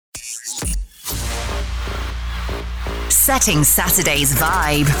setting Saturday's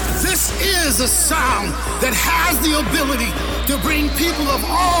vibe. This is a sound that has the ability to bring people of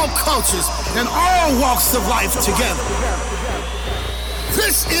all cultures and all walks of life together.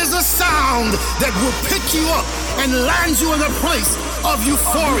 This is a sound that will pick you up and land you in a place of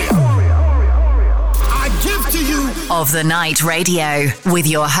euphoria. I give to you Of the Night Radio with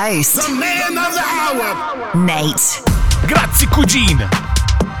your host, the man of the hour, Nate. Grazzi Cugin!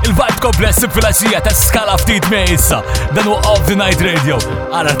 Il-vibe komplessi fil-axija ta' skala ftit me issa. Dan u Of the Night Radio.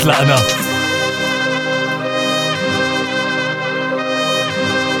 Ara tlaqna.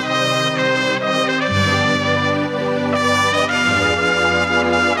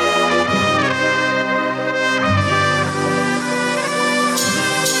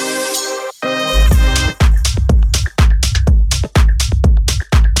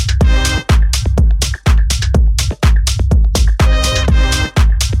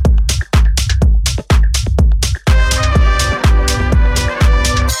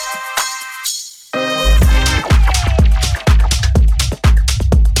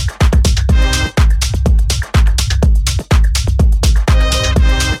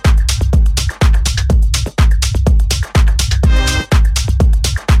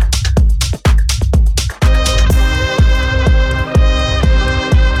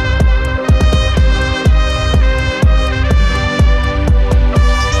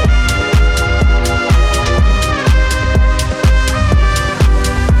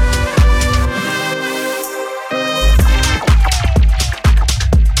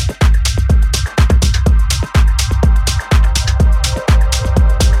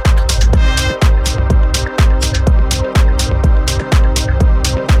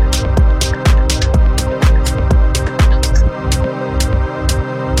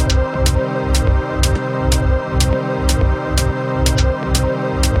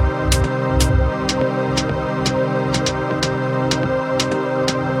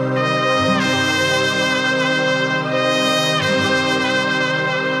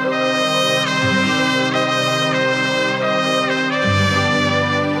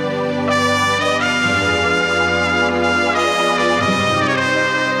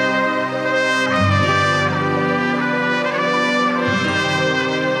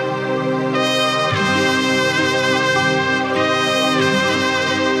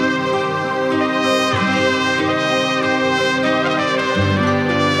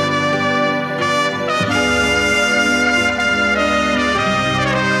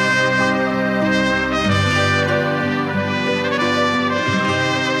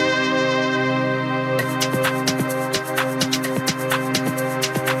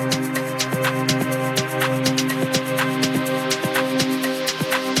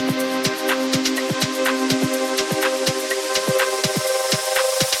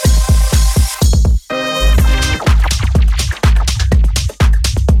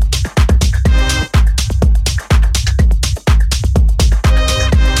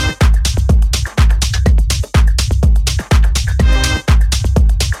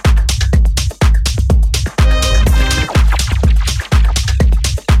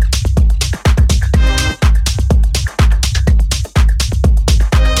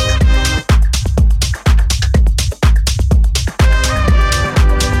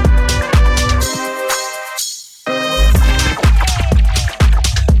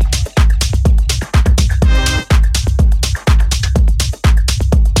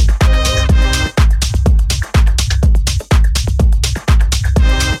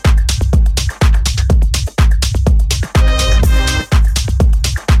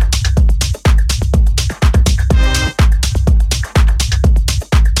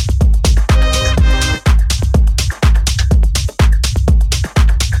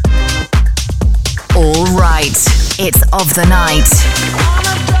 It's Of the Night.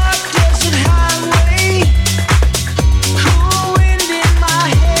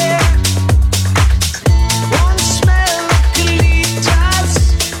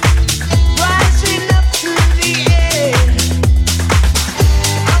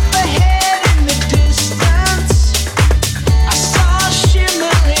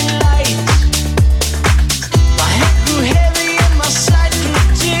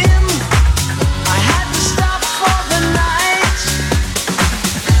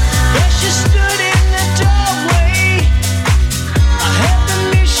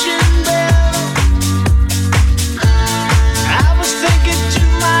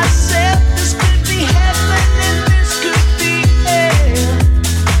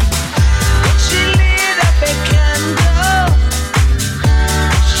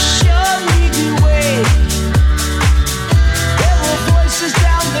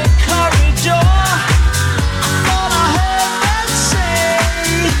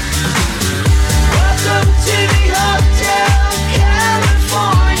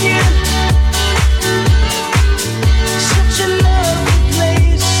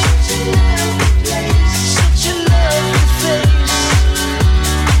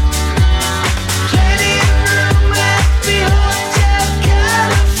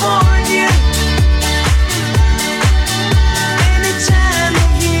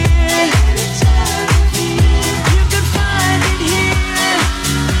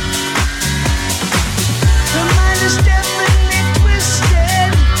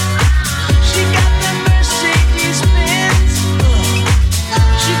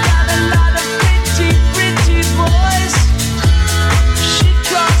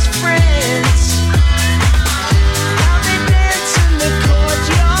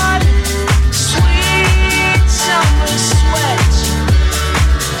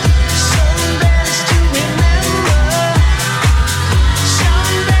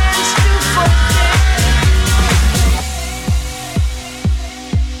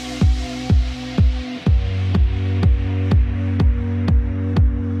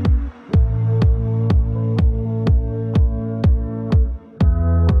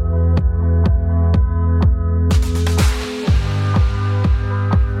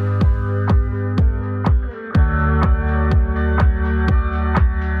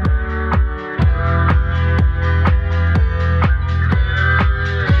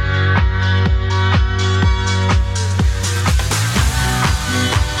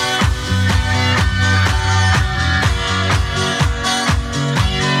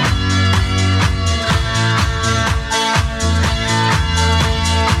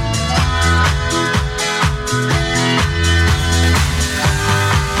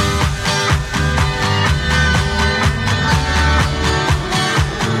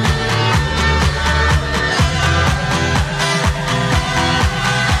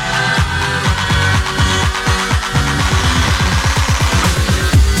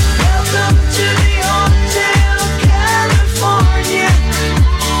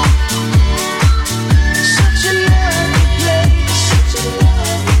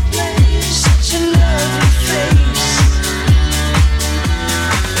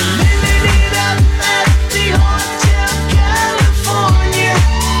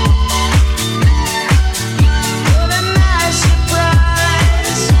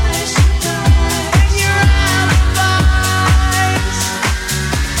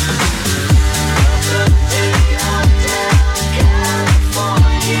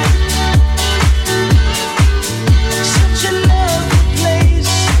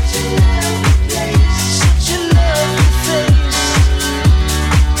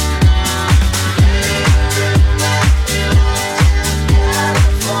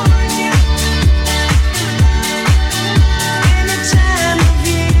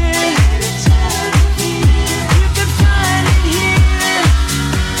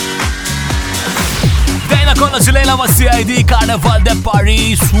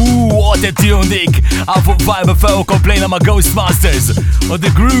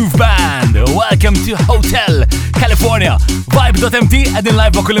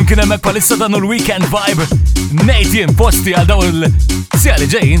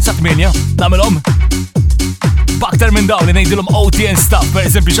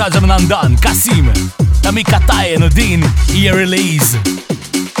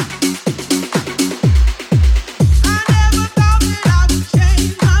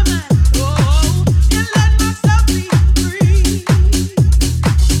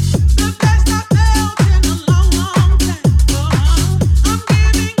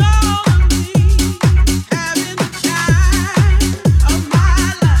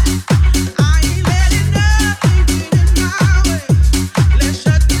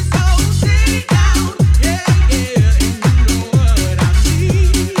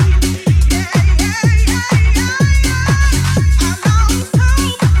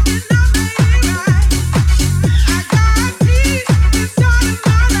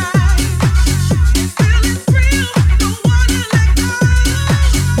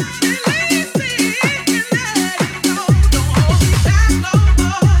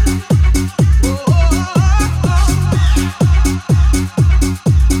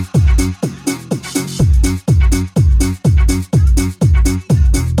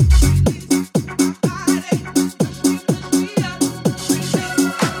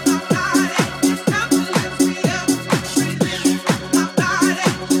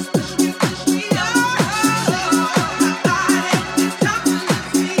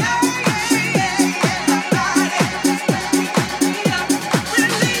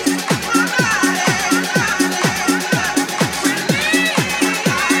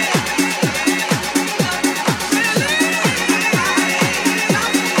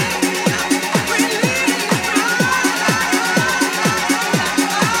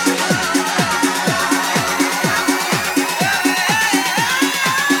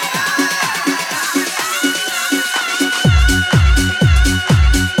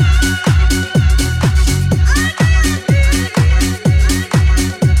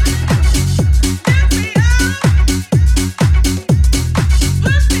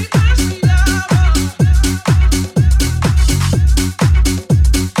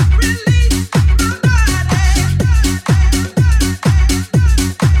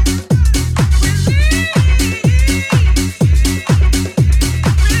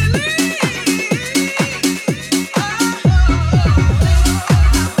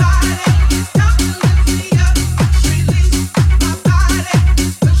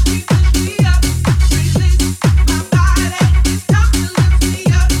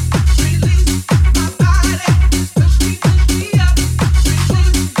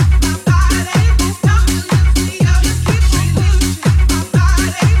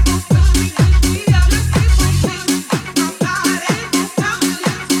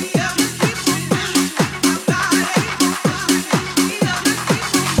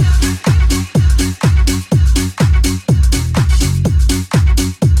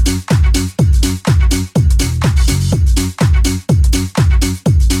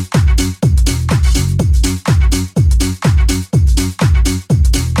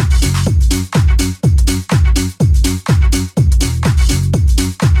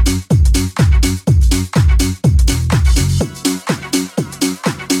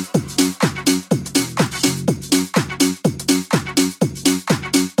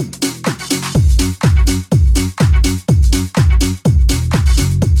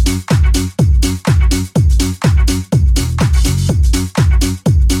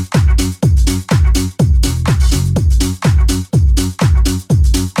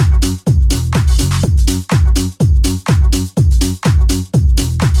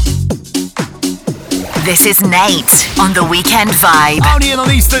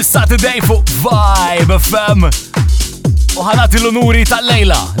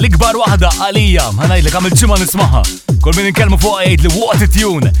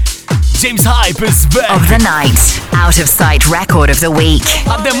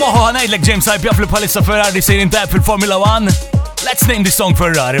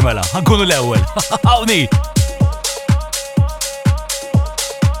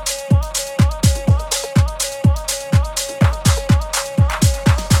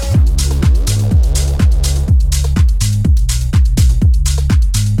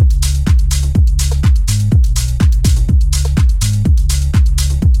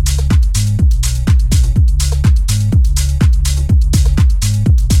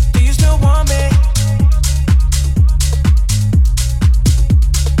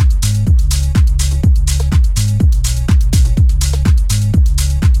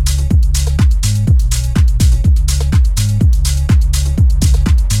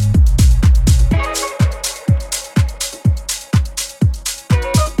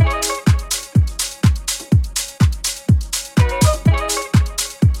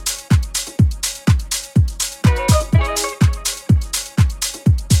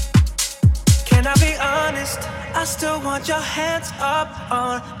 want your hands up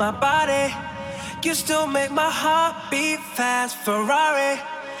on my body. You still make my heart beat fast. Ferrari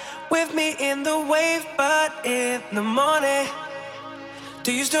with me in the wave, but in the morning.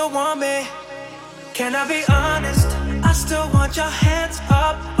 Do you still want me? Can I be honest? I still want your hands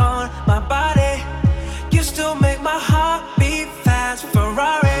up on my body. You still make my heart beat fast.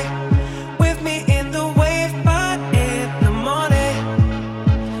 Ferrari with me in the wave, but in the morning.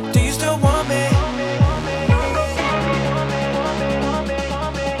 Do you still want me?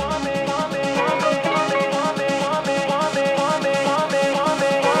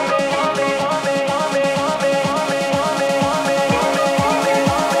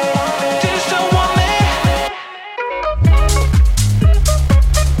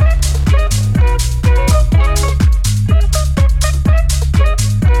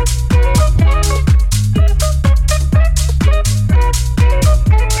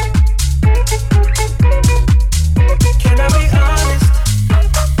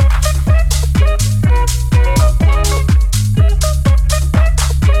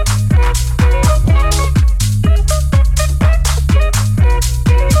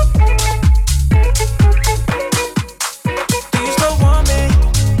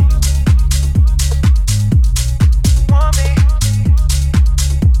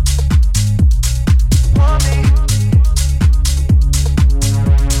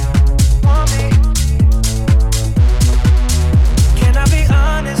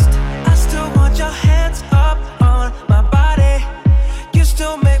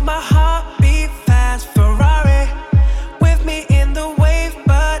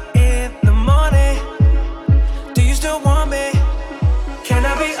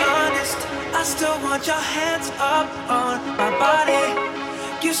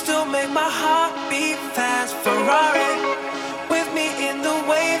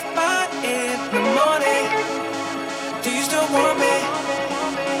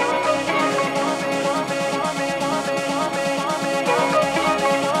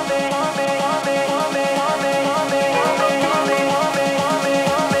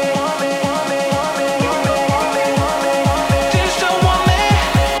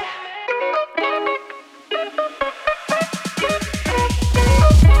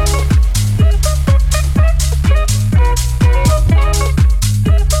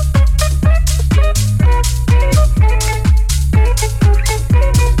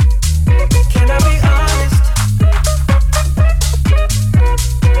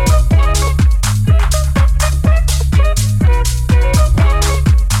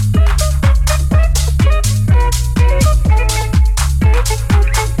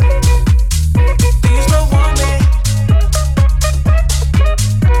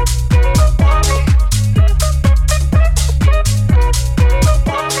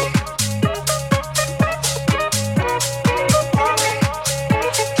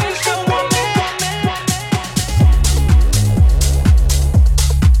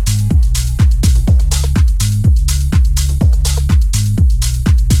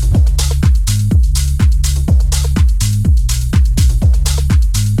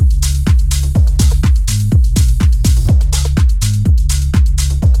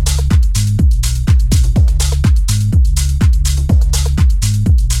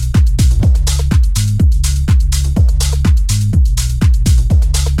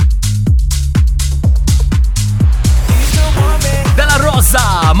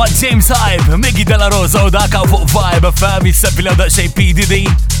 James Hype, Miggy Della Rosa u daka fuq Vibe FM jissebbi l-għu daqxej PDD.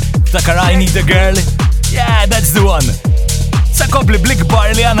 Ftakar I Need a Girl. Yeah, that's the one. Sa kompli blik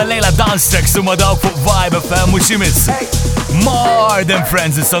bar li għana lejla dance tracks u ma daw fuq Vibe FM u ximis. More than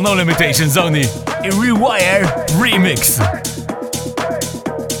friends, it's no limitations only. A Rewire remix.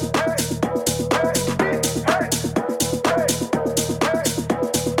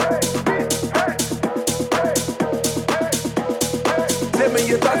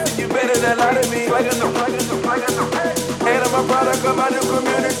 Ain't my product of my new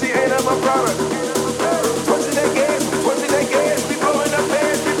community, ain't my product. Twisting that gas, we blowing up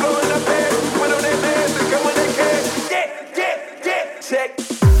pants, went on that dance, they come when they can. Yeah, check.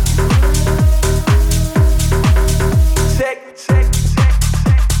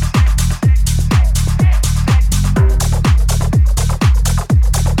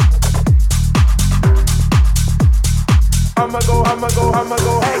 I'ma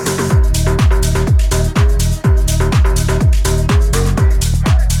go, hey.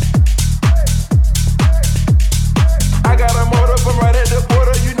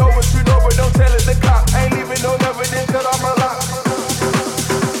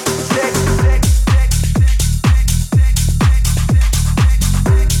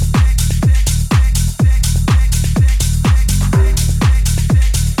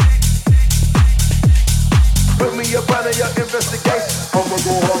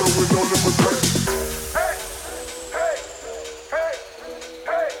 harder with no limitations.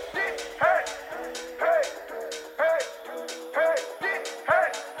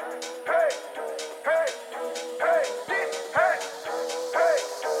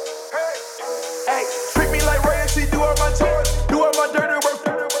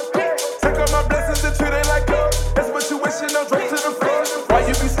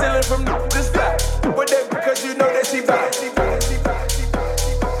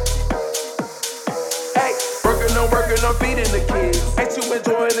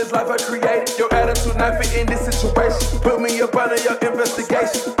 Life I created, your attitude not fit in this situation. Put me up under your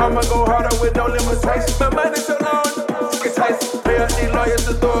investigation. I'ma go harder with no limitations. My money so long, you can taste it. Pay up these lawyers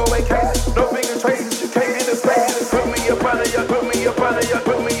to throw away cases. No finger traces, you can't get a space. Put me up under your, put me up under your,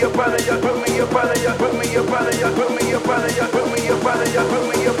 put me up under your, put me up under your, put me up under your, put me up under your, put me up under your, put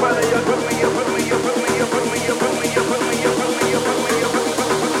me up under your, put me up, put me up, put me up, put me up, put me up, put me up, put me up, put me up.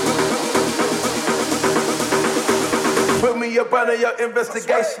 Put me up under your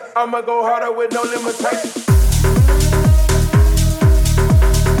investigation. I'ma go harder with no limitations.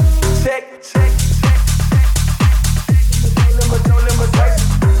 Check, check, check, check. No limitations.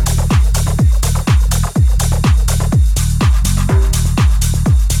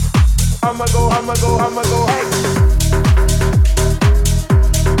 I'ma go, hey.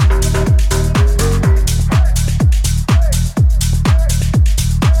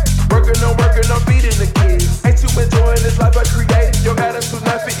 Working on beating the kids. Ain't you enjoying this life I created? Your attitude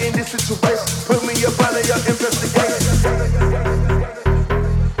not fit in this situation. Put me up under your investigation.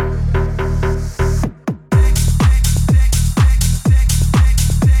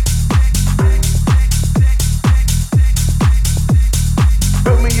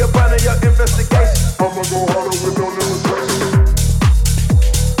 I'ma go harder with no limitations.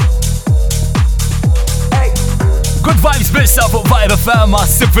 Hey. Good vibes bissa fuq Vibe FM ma'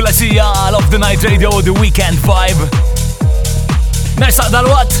 s-sifilesija of the Night Radio, The Weekend Vibe. Nersaq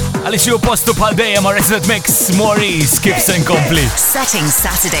dal-wat, għalix ju postu bħal dejjem ma' Resident Mix, Maurice, kif se nkompli. Setting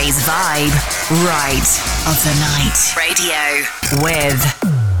Saturday's vibe right of the night. Radio with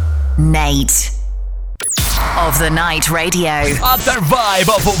Nate. Of the Night Radio. After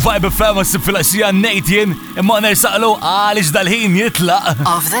Vibe fuq Vibe FM ma' s-sifilesija Nathan imma nersaqlu għalix dal-ħin jitlaq.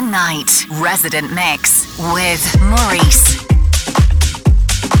 Of the Night Resident Mix with Maurice.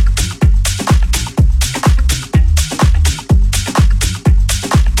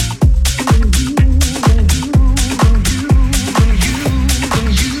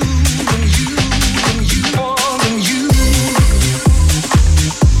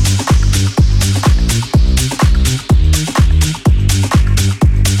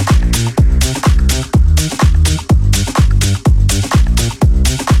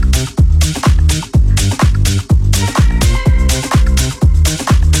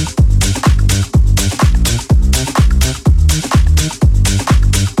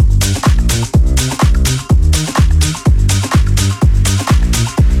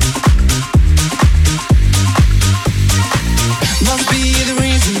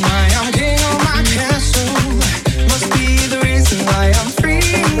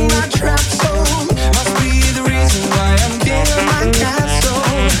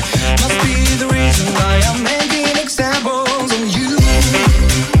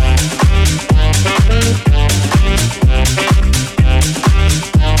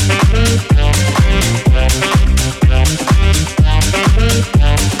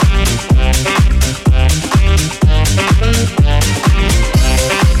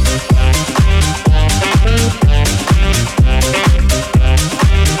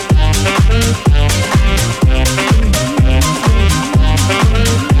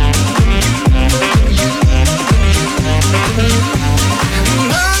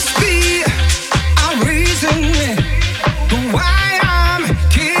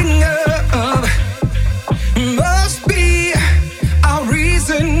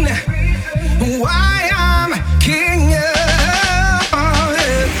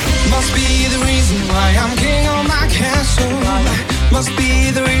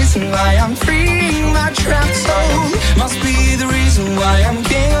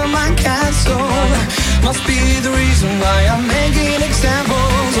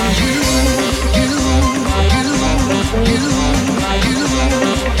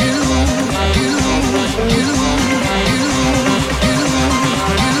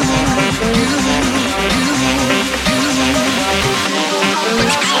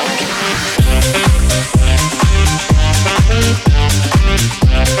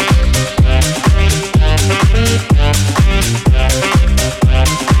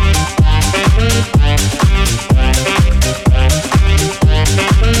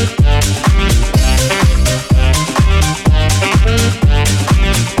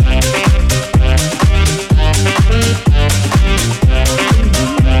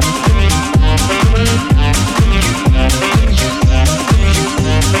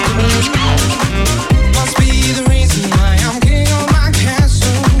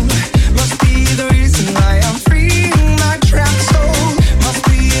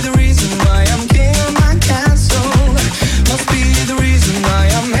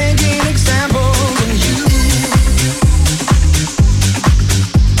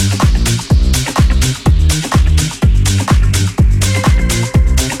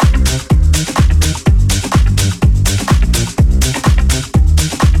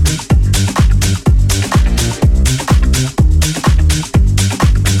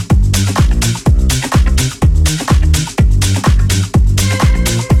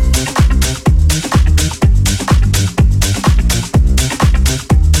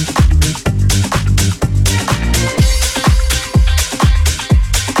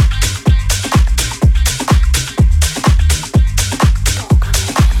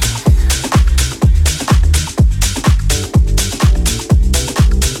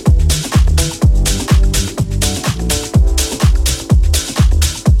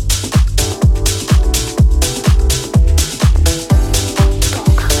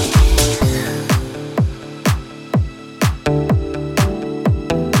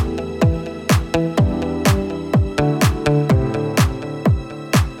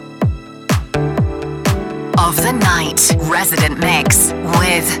 Night Resident Mix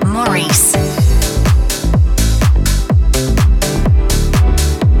with Maurice.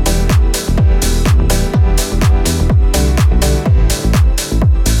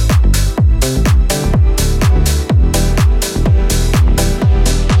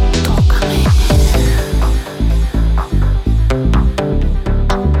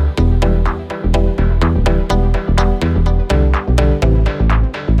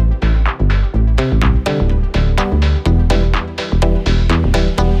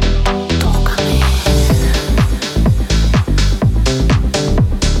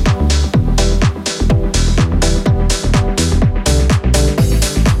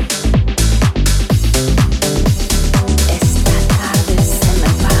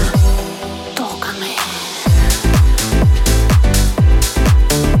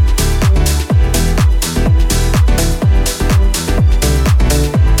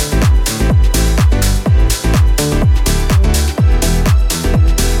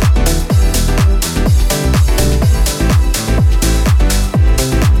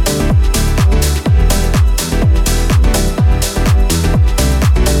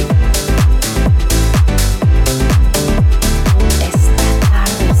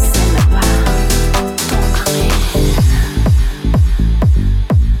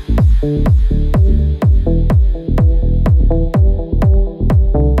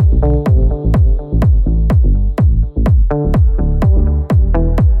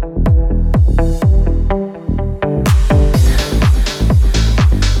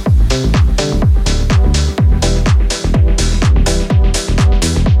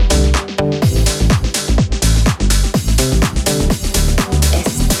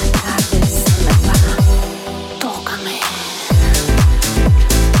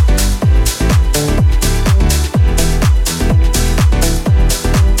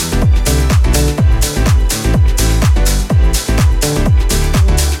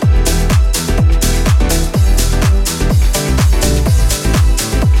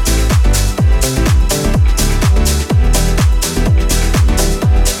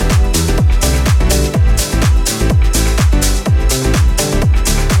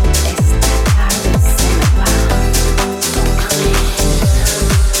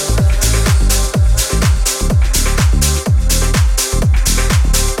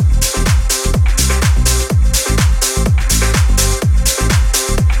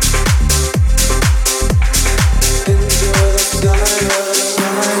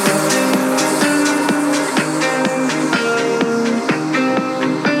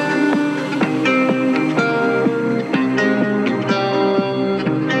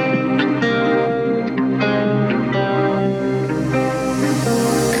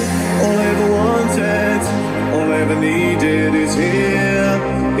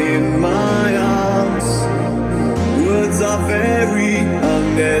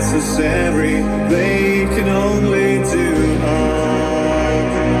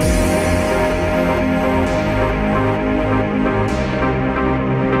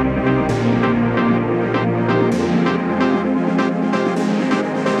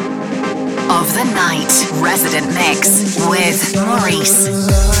 Resident Mix with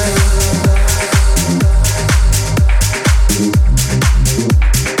Maurice.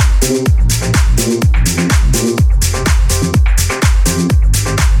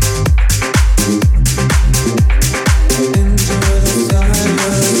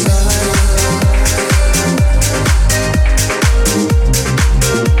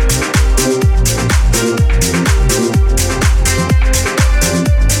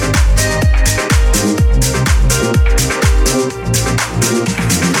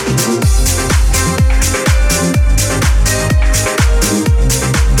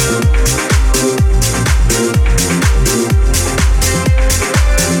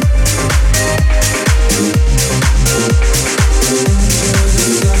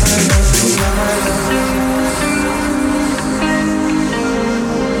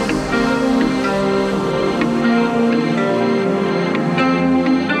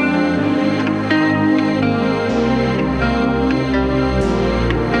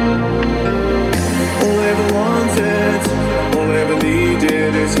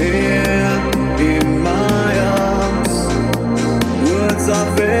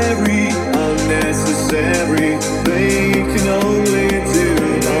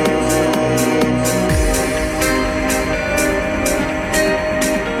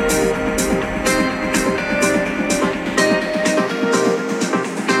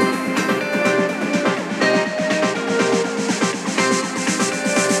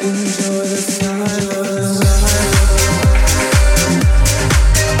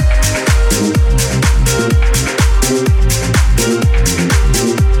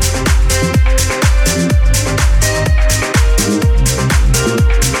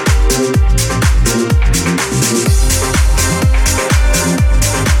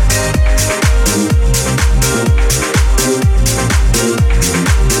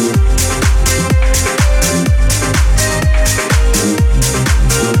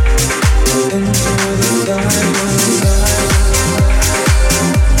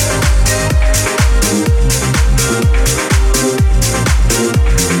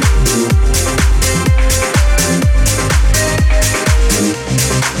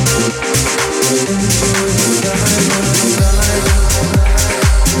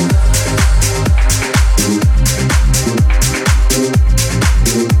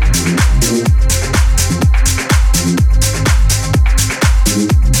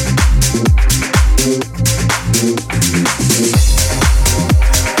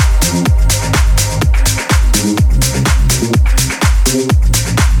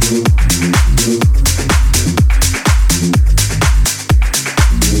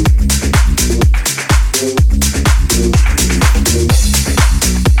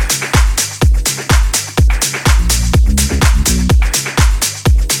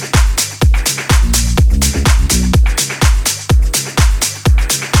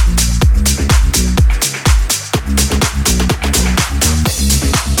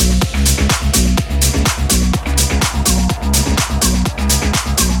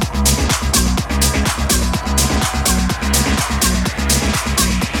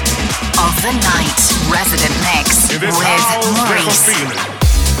 the night. Resident Mix In this with house, there's a Maurice. feeling.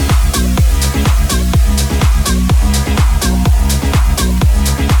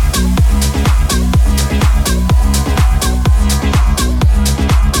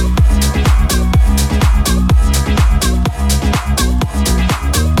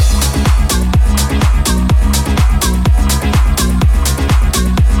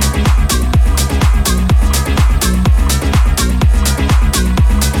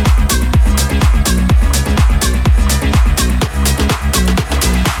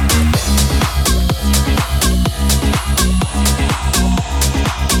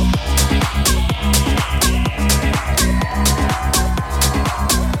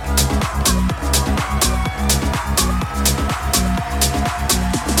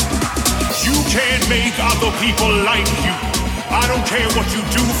 People like you. I don't care what you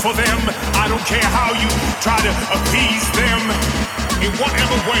do for them. I don't care how you try to appease them. In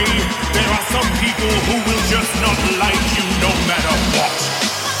whatever way, there are some people who will just not like you no matter what.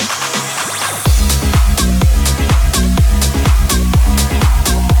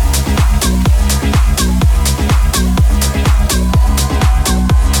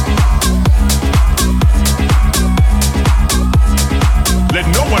 Let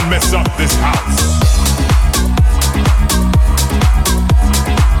no one mess up this house.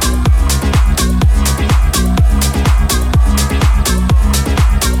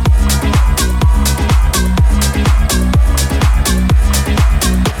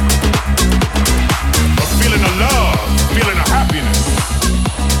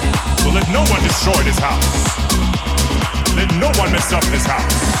 Destroy this house. Let no one mess up this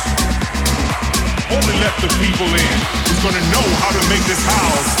house. Only let the people in who's gonna know how to make this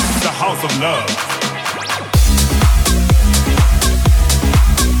house the house of love.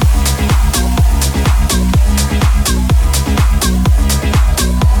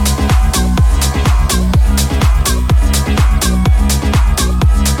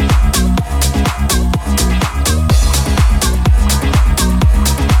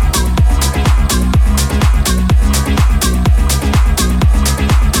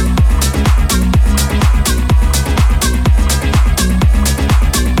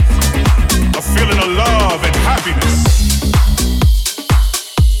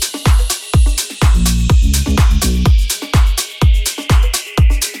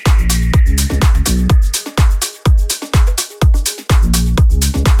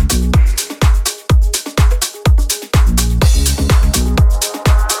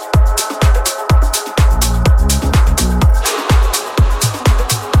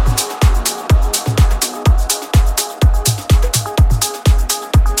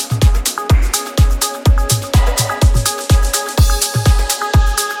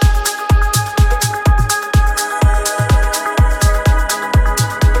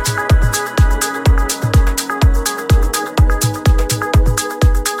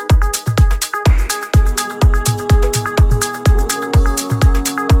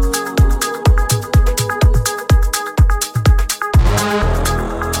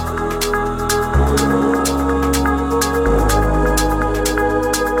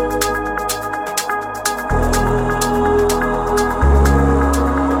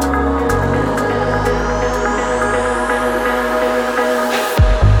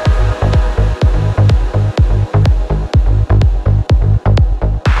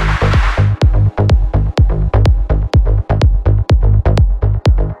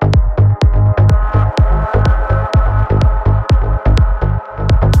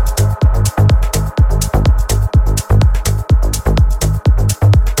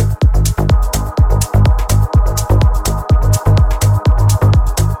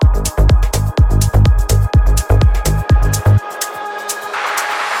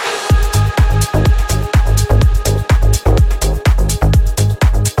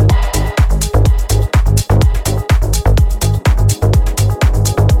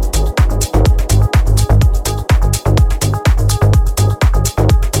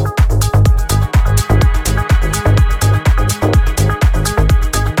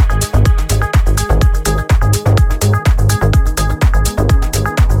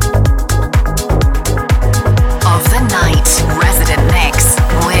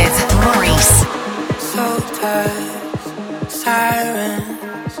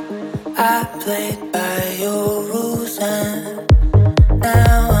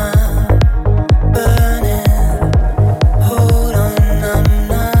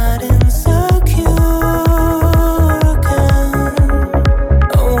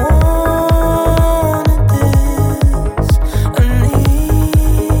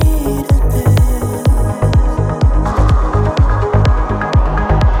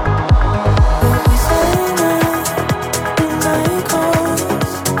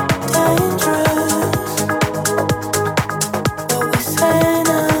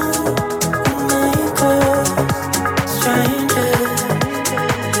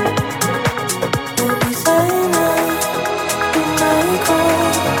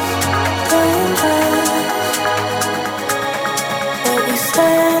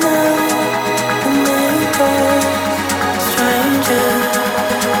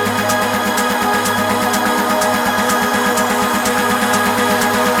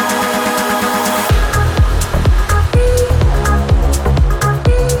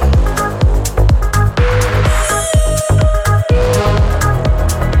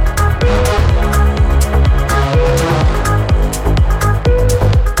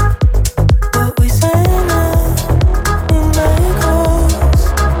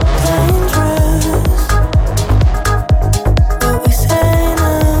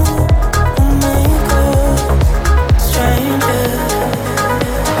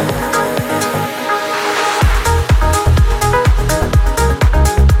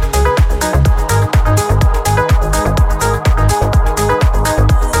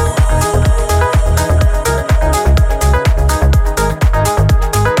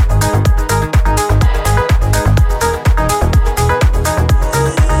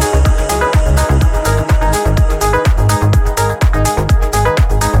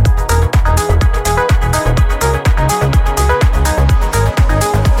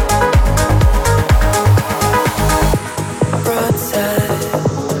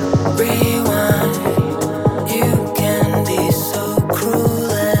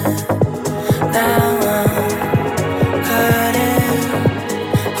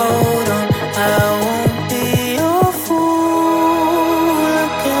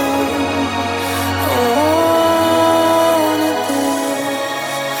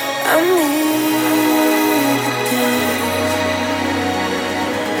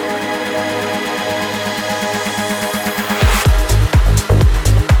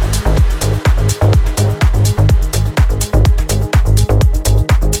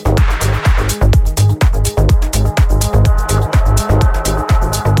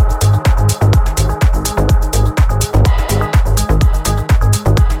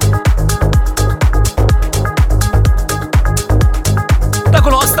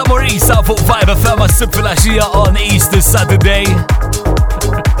 Filaxija on Easter Saturday.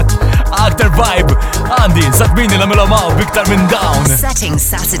 Aktar vibe għandi, satmini l-għamil maw biktar minn down. Setting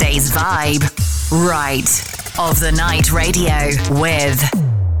Saturday's vibe right of the night radio with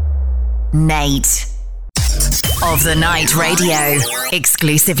Nate. Of the night radio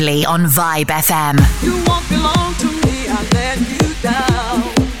exclusively on Vibe FM. You won't belong to me, I let you down.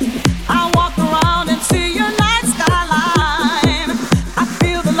 I walk around and see your night skyline. I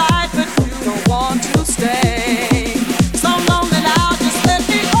feel the light, but you don't want to stay. So lonely now, just let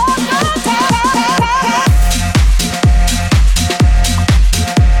me hold your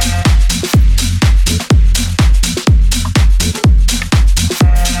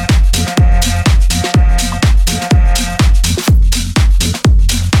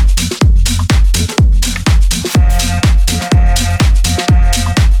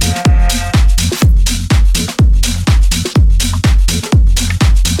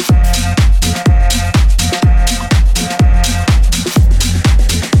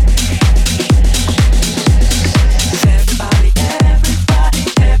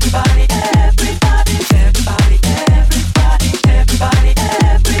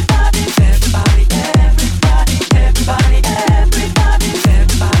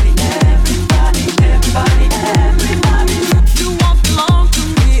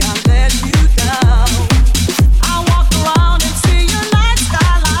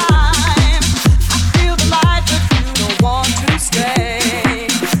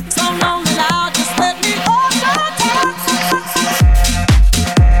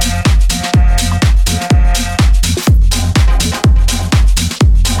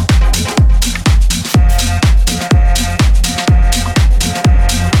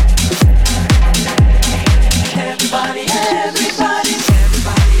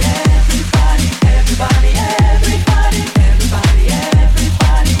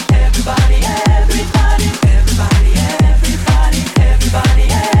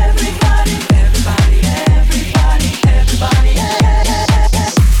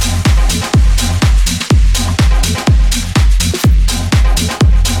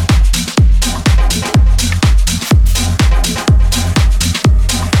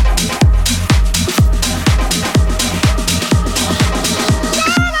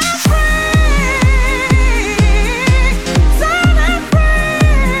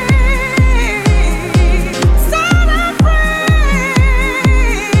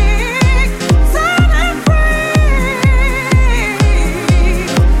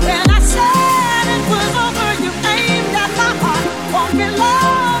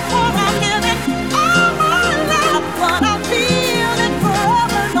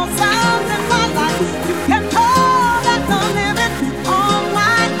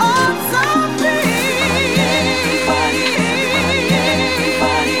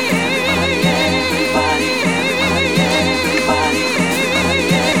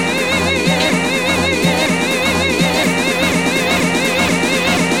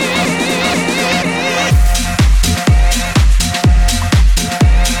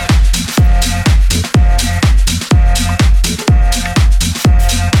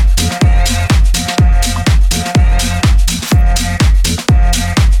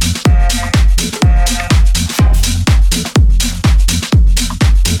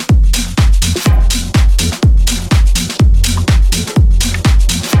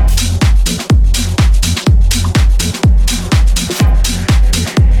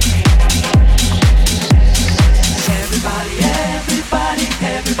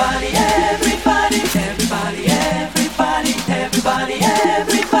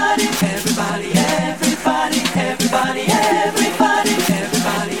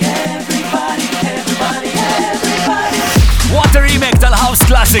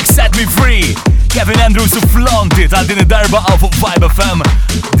Classic Set Me Free. Kevin Andrews u Flonti ta' din id-darba għaw fuq Vibe FM.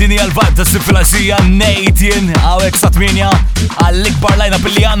 Dini għal-vibe ta' Sifilaxija Nathan għawek sa' 8 għall-ikbar line-up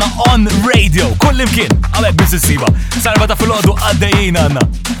li għanna on radio. Kullimkien għawek bis-siba. Sarba ta' fil-ħodu għaddejjien għanna.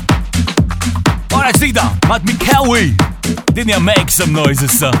 Ora ġdida, Matt McCawy. Dinja make some noise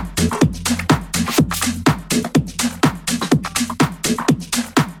issa.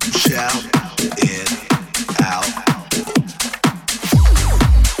 Shout it out.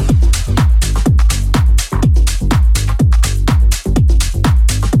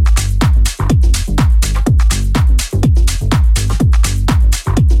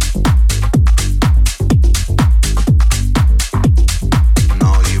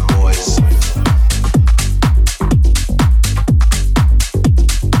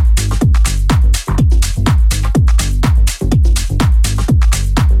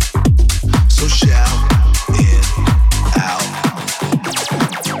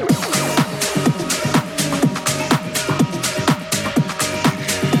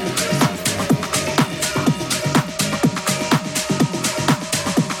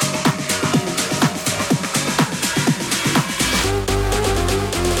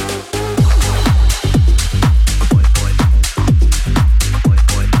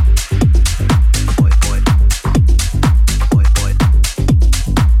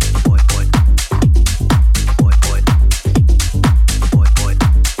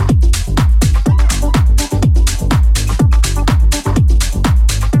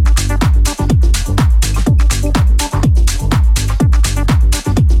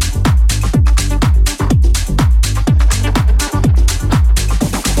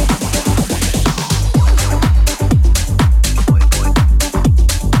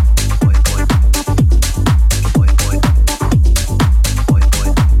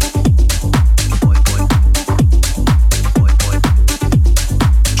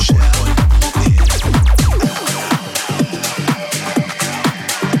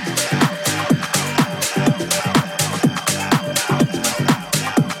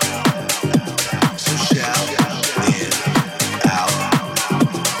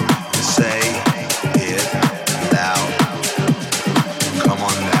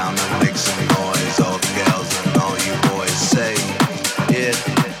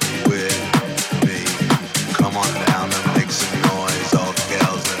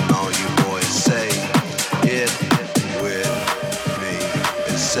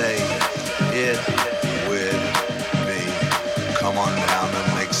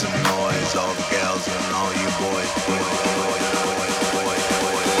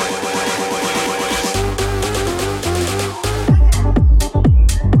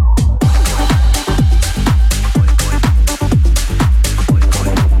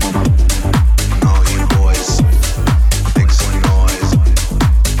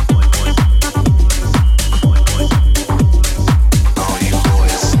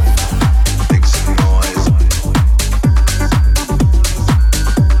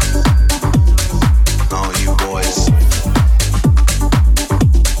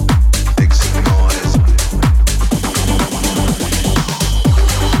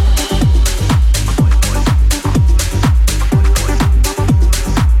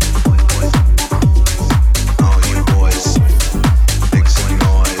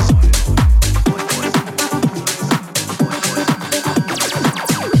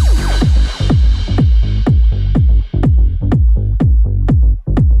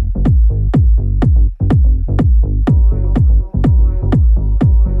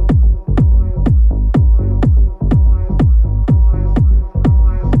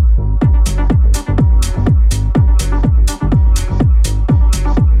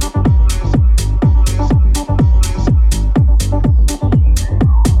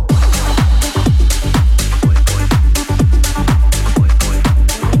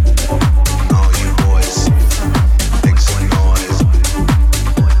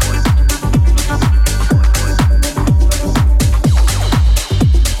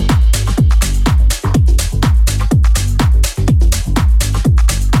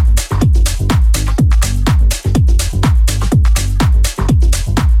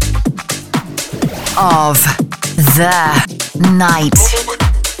 The Night.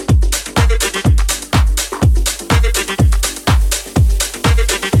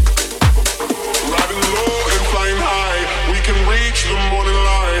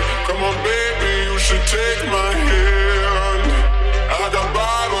 Take my hand. I got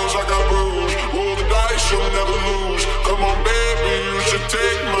bottles, I got booze. Roll the dice, you'll never lose. Come on, baby, you should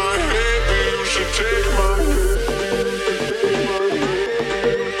take my hand. You should take my hand.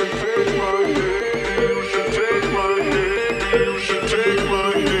 You should take my hand. You should take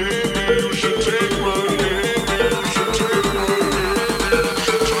my hand. You should take my hand. You should take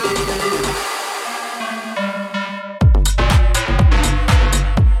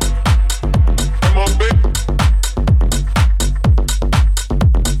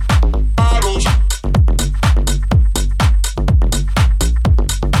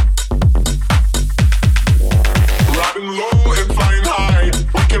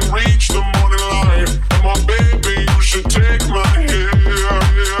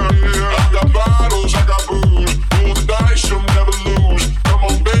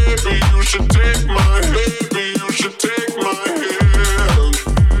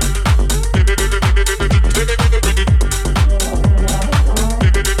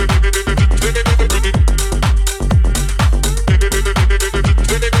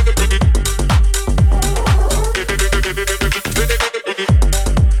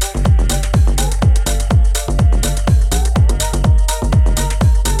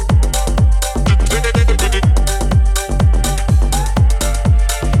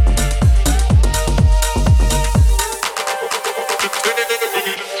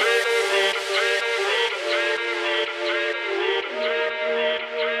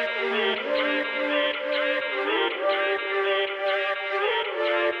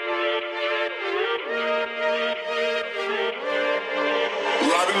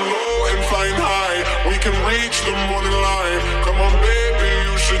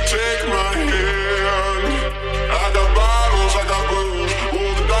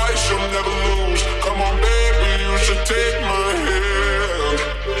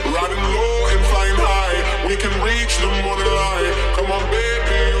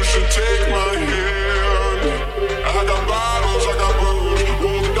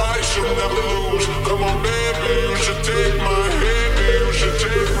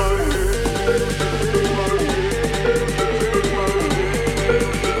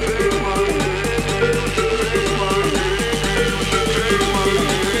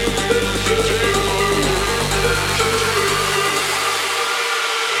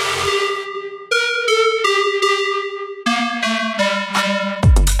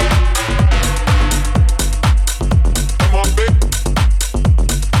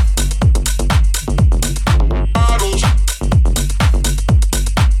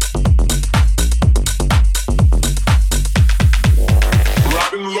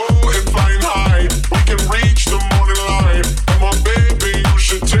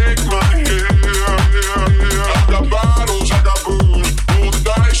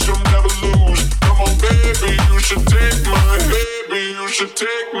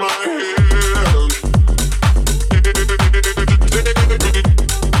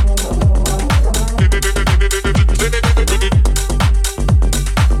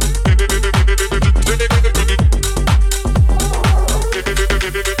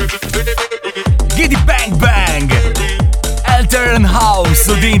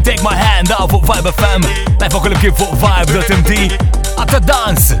Take My Hand daw fuq Vibe FM. Live fuq kif fuq Vibe.mt. Atta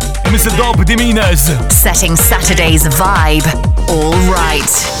dance, Mr. Dob Demeanors. Setting Saturday's vibe. All right.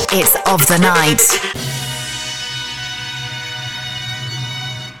 It's Of The Night.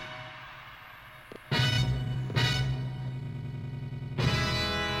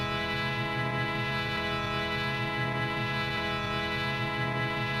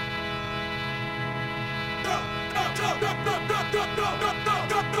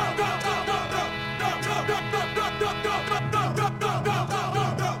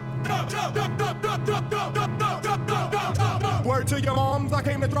 Word to your moms, I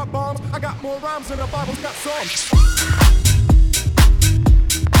came to drop bombs. I got more rhymes than the Bible's got songs.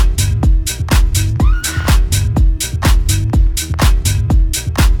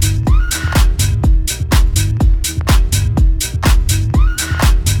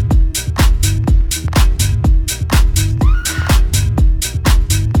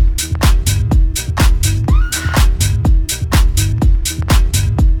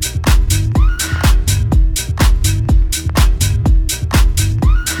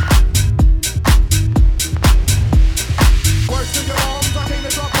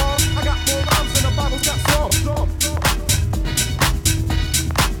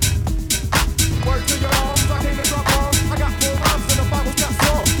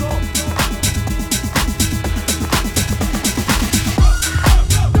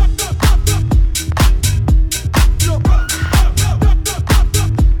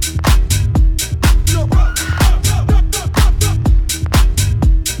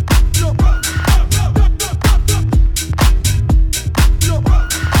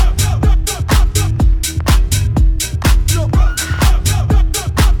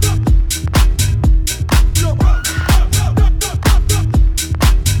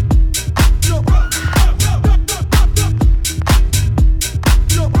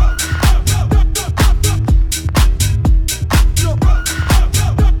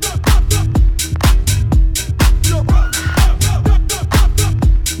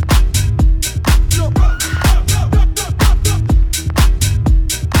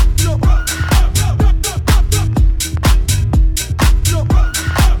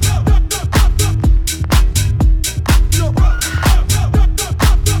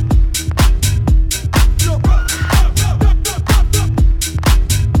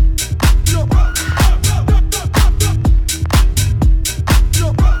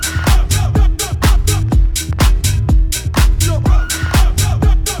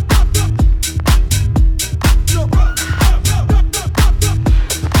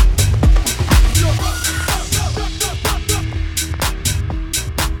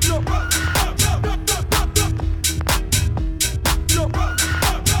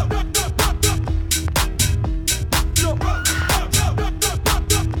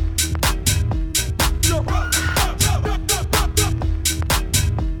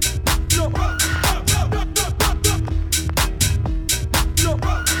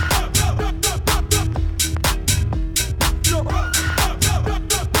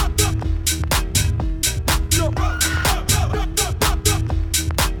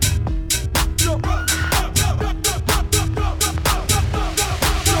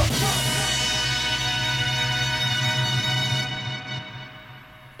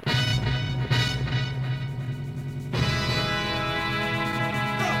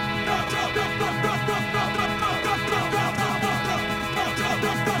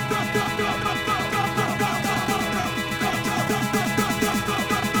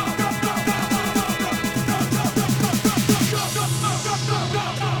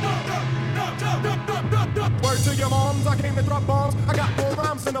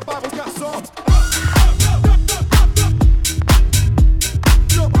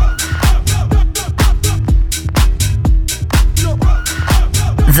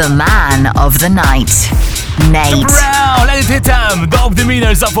 The man of the night, Nate. Brown, let it hit him. Dog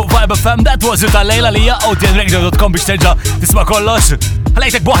Demeanors up fuq Vibe FM. That was it għal-lejla li OTNRadio.com biex terġa' tisma' kollox.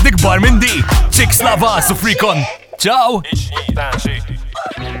 Ħalejtek b'waħdik bar minn di. Chicks Lavas u Freakon. Ciao.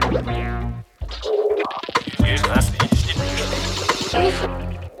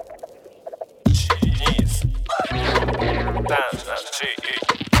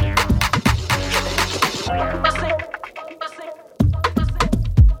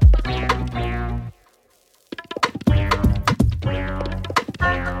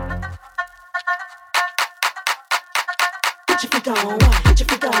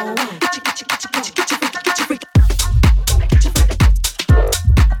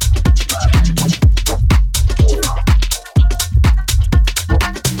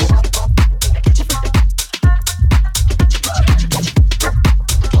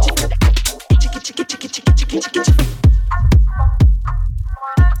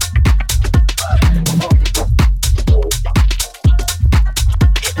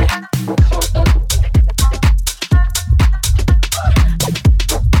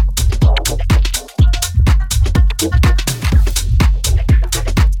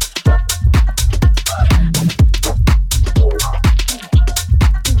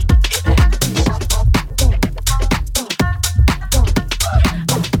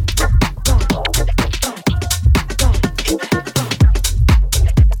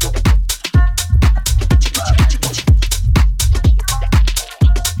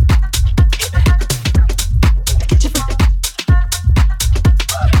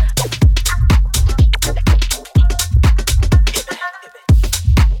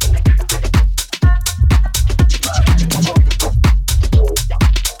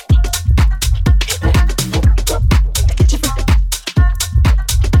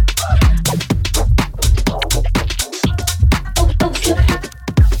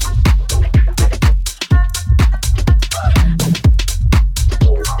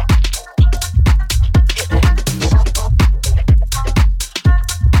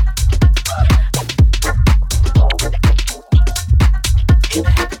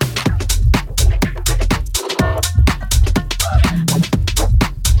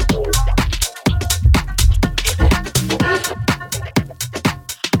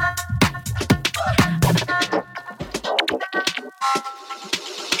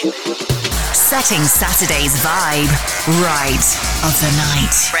 Setting Saturday's vibe right of the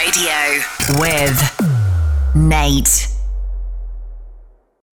night. Radio with Nate.